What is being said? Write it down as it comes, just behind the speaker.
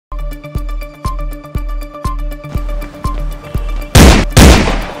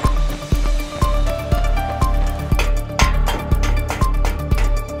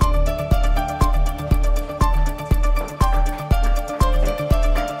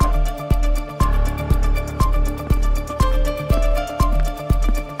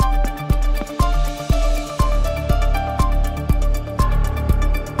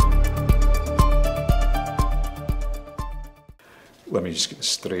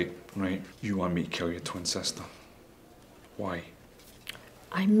straight, right? You want me to kill your twin sister. Why?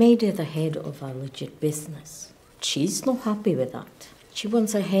 I made her the head of our legit business. She's not happy with that. She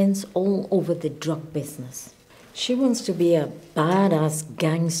wants her hands all over the drug business. She wants to be a badass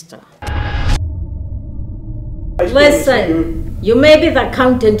gangster. Listen, you may be the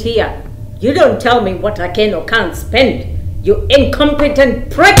accountant here. You don't tell me what I can or can't spend, you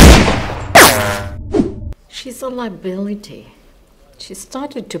incompetent prick! She's a liability. She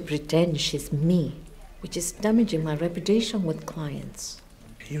started to pretend she's me, which is damaging my reputation with clients.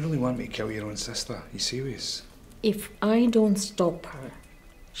 You really want me to kill your own sister? Are you serious? If I don't stop her,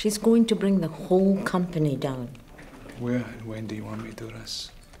 she's going to bring the whole company down. Where and when do you want me to do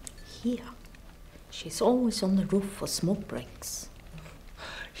this? Here. She's always on the roof for smoke breaks.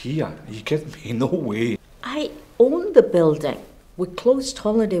 Here? Are you kidding me? No way. I own the building. We closed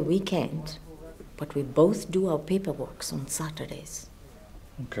holiday weekend, but we both do our paperwork on Saturdays.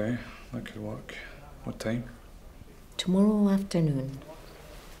 Okay, that could work. What time? Tomorrow afternoon.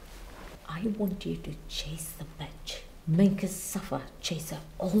 I want you to chase the bitch. Make her suffer. Chase her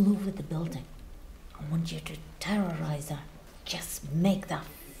all over the building. I want you to terrorize her. Just make that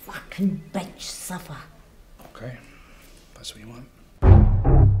fucking bitch suffer. Okay, that's what you want.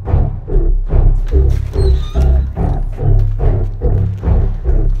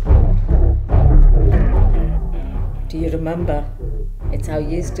 Do you remember? It's how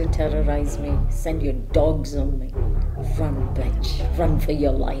you used to terrorize me, send your dogs on me. Run, bitch. Run for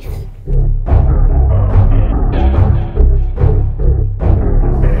your life.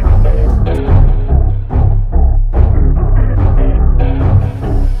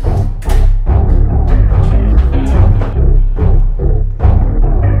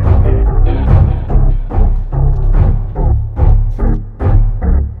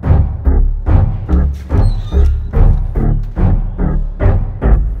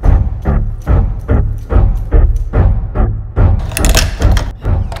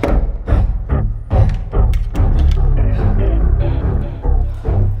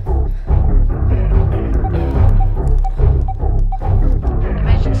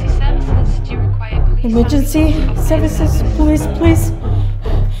 Emergency services,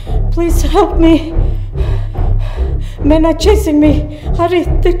 please help me. Men are chasing me. Hurry,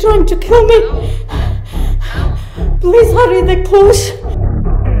 they're trying to kill me. Please hurry, they're close.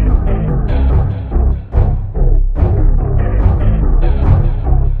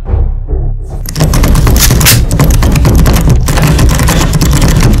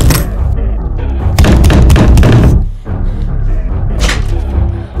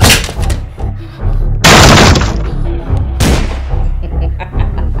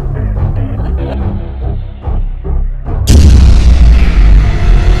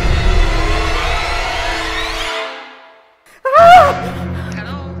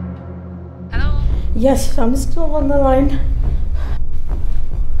 Yes, I'm still on the line.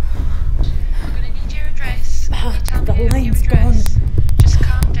 I'm gonna need your address. The line's gone. Just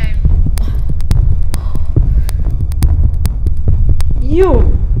calm down.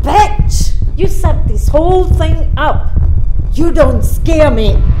 You bitch! You set this whole thing up. You don't scare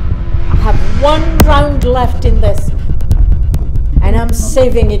me. I have one round left in this. And I'm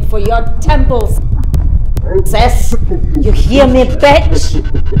saving it for your temples. Sis, you hear me, bitch?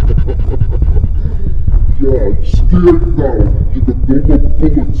 Yeah, I'm scared now. You got no more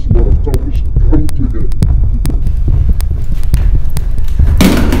bullets left. I was counting it.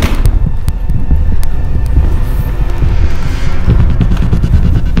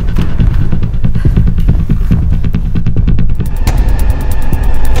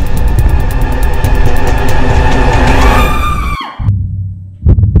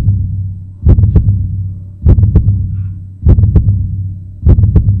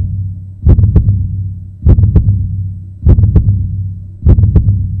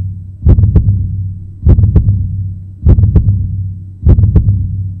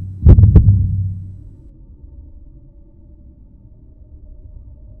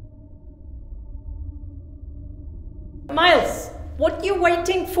 Miles, what are you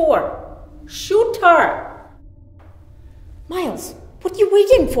waiting for? Shoot her! Miles, what are you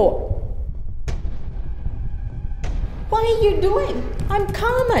waiting for? What are you doing? I'm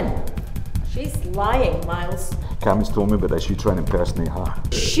Carmen. She's lying, Miles. Carmen's told me about this. You trying to impersonate her.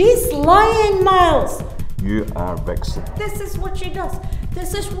 She's lying, Miles. You are Vixen. This is what she does.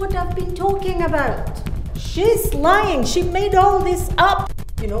 This is what I've been talking about. She's lying. She made all this up.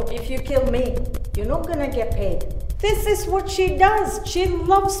 You know, if you kill me, you're not gonna get paid. This is what she does. She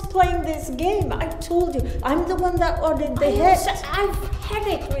loves playing this game. I told you, I'm the one that ordered the hit. I've had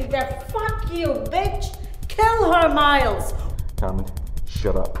it with her. Fuck you, bitch. Kill her, Miles. Carmen,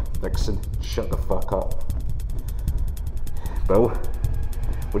 Shut up, Dixon. Shut the fuck up. Bill,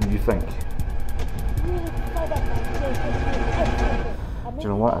 what do you think? Do you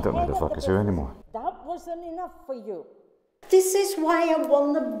know what? I don't know who the fuck is who anymore. That wasn't enough for you. This is why I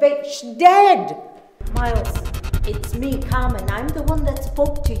want the bitch dead. Miles, it's me, Carmen. I'm the one that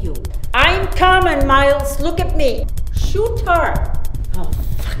spoke to you. I'm Carmen, Miles. Look at me. Shoot her. Oh,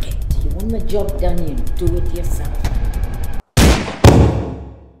 fuck it. You want the job done, you do it yourself.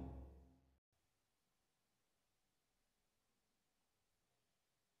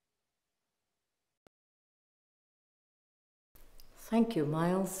 Thank you,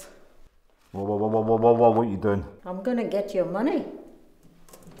 Miles. What are you doing? I'm gonna get your money.